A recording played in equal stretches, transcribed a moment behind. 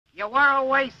You were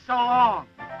away so long.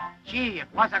 Gee, it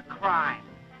was a crime.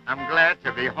 I'm glad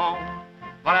to be home,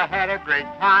 but I had a great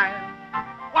time.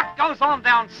 What goes on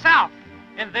down south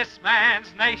in this man's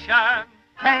nation?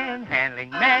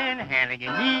 Manhandling,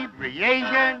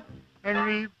 inebriation, and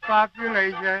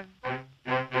repopulation.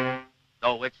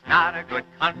 Though it's not a good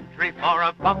country for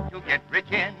a bum to get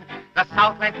rich in, the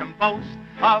Southland can boast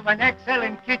of an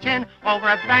excellent kitchen over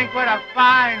a banquet of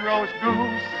fine roast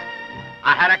goose.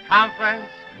 I had a conference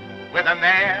with a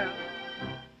mayor.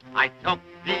 I took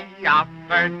the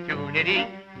opportunity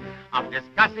of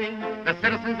discussing the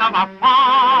citizens of our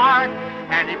park,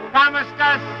 and he promised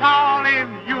us all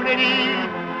immunity.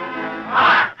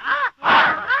 Hark! Hark!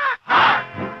 Hark!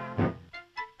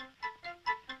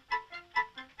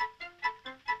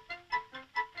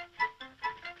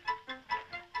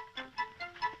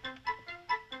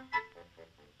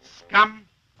 Scum.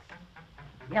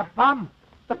 Yeah, bum.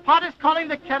 The pot is calling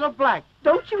the kettle black.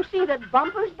 Don't you see that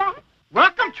Bumper's back?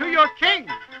 Welcome to your king.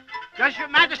 Does your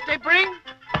majesty bring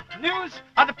news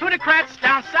of the plutocrats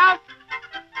down south?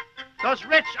 Those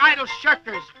rich idle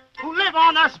shirkers who live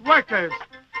on us workers.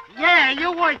 Yeah,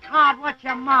 you work hard. Watch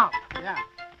your mouth. Yeah.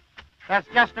 That's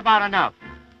just about enough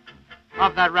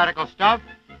of that radical stuff.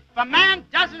 If a man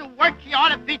doesn't work, he ought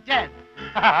to be dead.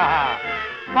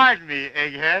 Pardon me,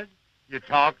 egghead. You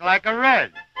talk like a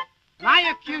red. And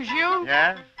I accuse you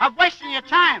Yes? of wasting your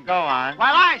time Go on.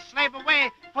 while I slave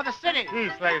away for the city. He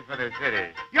slaves for the city.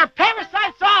 You're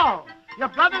parasites all. Your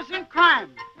brothers in crime.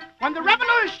 When the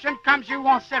revolution comes, you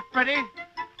won't sit pretty.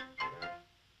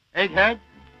 Egghead,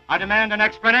 I demand an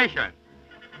explanation.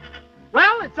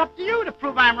 Well, it's up to you to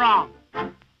prove I'm wrong.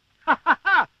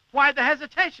 Why the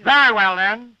hesitation? Very well,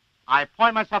 then. I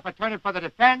appoint myself attorney for the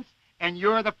defense, and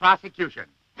you're the prosecution.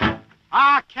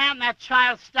 Ah, can that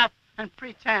child stuff and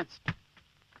pretense.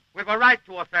 We've a right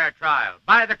to a fair trial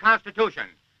by the Constitution.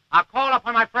 I'll call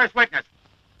upon my first witness.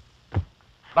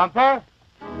 Bumper?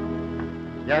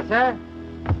 Yes, sir?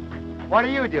 What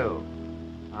do?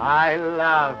 I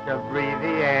love to breathe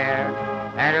the air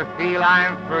and to feel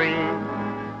I'm free.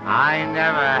 I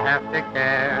never have to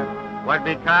care what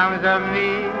becomes of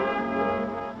me.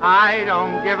 I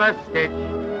don't give a stitch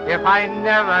if I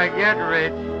never get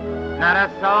rich. Not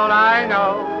a soul I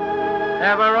know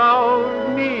ever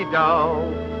owes me dough.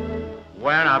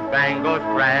 When a bank goes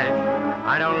crash,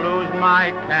 I don't lose my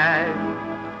cash.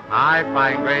 I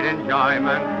find great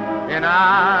enjoyment in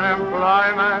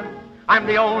unemployment. I'm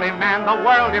the only man the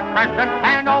world depression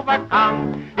can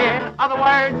overcome. In other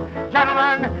words,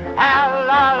 gentlemen,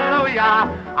 hallelujah,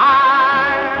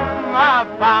 I'm a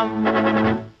bum.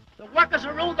 The workers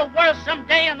will rule the world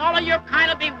someday, and all of your kind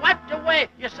will be wiped away.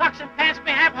 Your socks and pants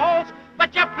may have holes,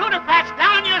 but your plutocrats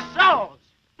down your souls.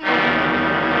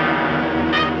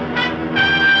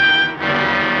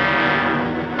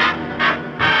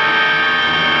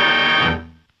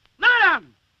 Look at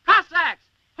them! Cossacks!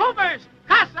 Hoovers!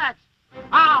 Cossacks!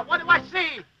 Ah, what do I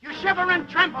see? You shiver and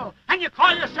tremble, and you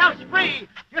call yourselves free.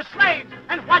 You're slaves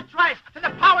and white trash to the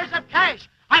powers of cash.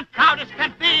 I'm proud as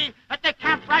can be that they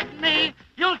can't frighten me.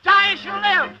 You'll die as you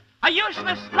live, a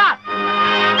useless lot.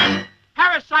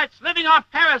 Parasites living on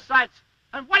parasites.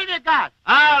 And what have you got?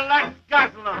 Oh, let's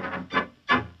guzzle them.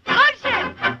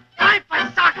 Jolson! Time for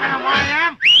soccer, I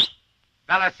am.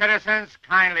 Fellow citizens,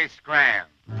 kindly scram.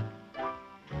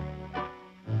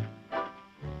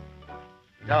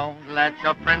 Don't let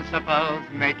your principles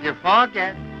make you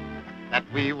forget that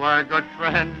we were good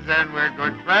friends and we're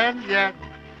good friends yet.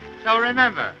 So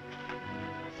remember,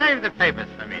 save the papers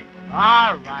for me.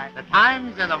 All right. The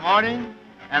Times in the morning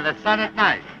and the Sun at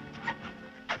night.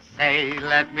 Say,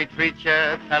 let me treat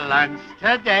you to lunch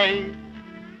today.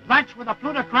 Lunch with a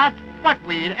plutocrat? What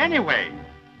weed anyway?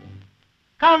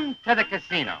 Come to the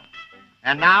casino.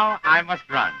 And now I must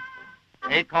run.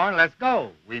 Acorn, let's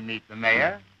go. We meet the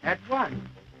mayor at 1.